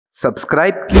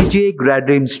Subscribe कीजिए ग्रैड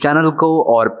dreams channel को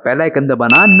और बेल आइकन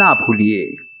दबाना ना भूलिए।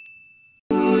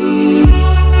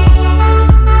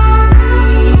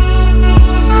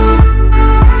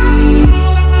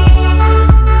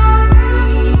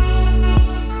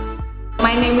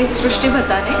 My name is Srushti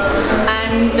Bhatane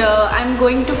and I'm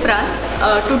going to France,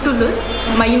 to Toulouse.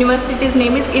 My university's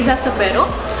name is SUPAERO,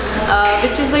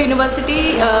 which is a university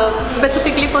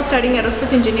specifically for studying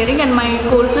aerospace engineering, and my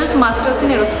course is Masters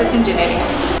in Aerospace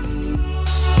Engineering.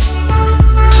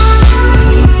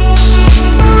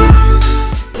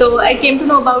 So I came to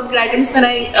know about Grad-Dreams when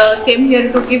I came here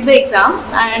to give the exams,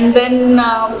 and then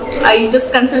I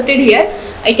just consulted here.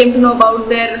 I came to know about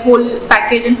their whole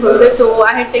package and process. So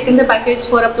I had taken the package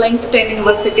for applying to 10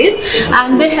 universities,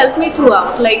 and they helped me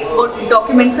throughout, like what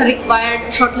documents are required,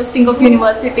 shortlisting of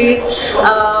universities,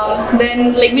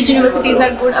 then like which universities are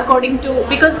good according to,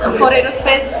 because for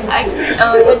aerospace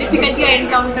the difficulty I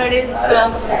encountered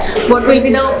is what will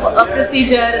be the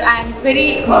procedure, and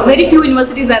very few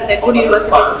universities are there, good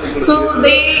universities. So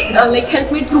they like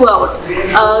helped me throughout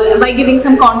by giving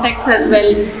some contacts as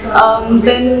well,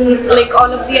 then like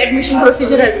all of the admission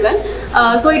procedure as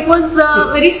well. So it was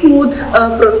a very smooth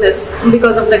process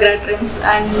because of the Grad-Dreams,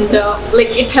 and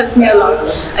like it helped me a lot.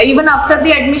 Even after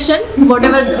the admission,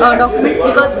 whatever documents,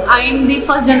 because I am the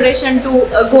first generation to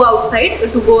go outside,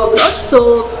 to go abroad, so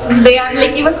they are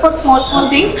like, even for small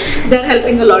things, they are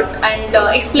helping a lot and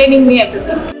explaining me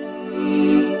everything.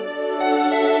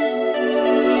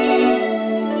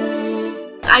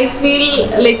 I feel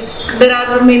like there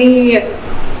are many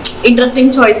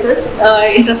interesting choices,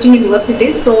 interesting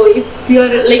universities. So if you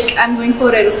are like, I'm going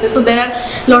for aerospace, so there are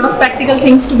a lot of practical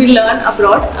things to be learned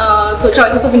abroad, so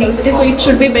choices of universities, so it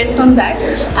should be based on that.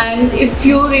 And if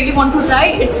you really want to try,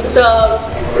 it's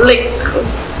like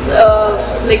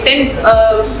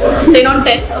 10 on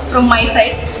 10 from my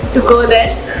side to go there,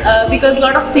 because a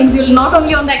lot of things you'll not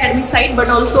only on the academic side but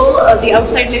also the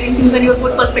outside living things, and your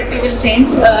whole perspective will change,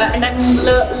 and I'm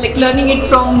like learning it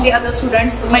from the other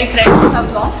students, my friends who have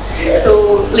gone.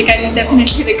 So like I'll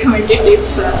definitely recommend it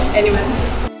if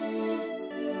anyone.